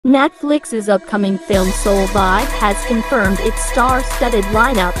Netflix's upcoming film Seoul Vibe has confirmed its star-studded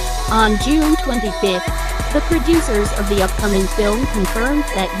lineup. On June 25th, the producers of the upcoming film confirmed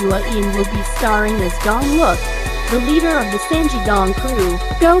that Yoo-in will be starring as Dong-wook. The leader of the Samgyedong crew,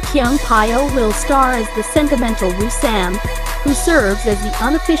 Kyung will star as the sentimental Woo Sam, who serves as the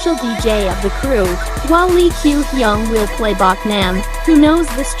unofficial DJ of the crew, while Lee Kyu-hyung will play Bok Nam, who knows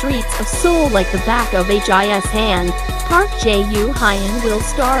the streets of Seoul like the back of his hand. Park Jae-hyun will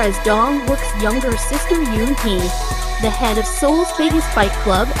star as Dong-wook's younger sister Yoon-hee, the head of Seoul's biggest fight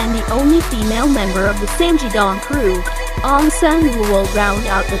club and the only female member of the Samgyedong crew. Ahn Sun-woo will round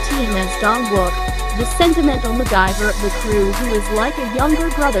out the team as Dong-wook, the sentimental MacGyver of the crew who is like a younger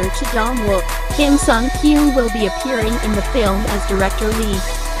brother to Dong-wook. Kim Sung-kyung will be appearing in the film as Director Lee,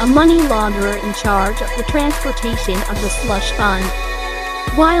 a money launderer in charge of the transportation of the slush fund.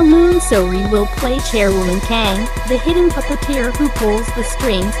 While Moon So-ri will play Chairwoman Kang, the hidden puppeteer who pulls the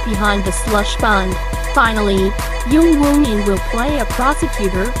strings behind the slush fund. Finally, Yoon Woo-in will play a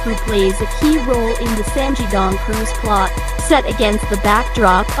prosecutor who plays a key role in the Samgyedong crew's plot, set against the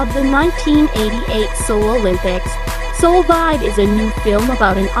backdrop of the 1988 Seoul Olympics. Seoul Vibe is a new film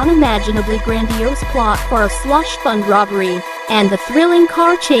about an unimaginably grandiose plot for a slush fund robbery, and the thrilling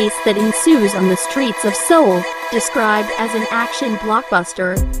car chase that ensues on the streets of Seoul. Described as an action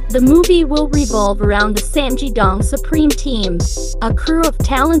blockbuster, the movie will revolve around the Samgyedong Supreme Team, a crew of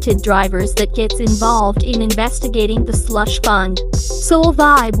talented drivers that gets involved in investigating the slush fund. Seoul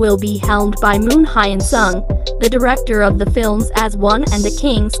Vibe will be helmed by Moon Hyun Sung, the director of the films As One and The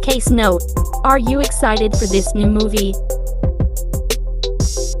King's Case. Note: are you excited for this new movie?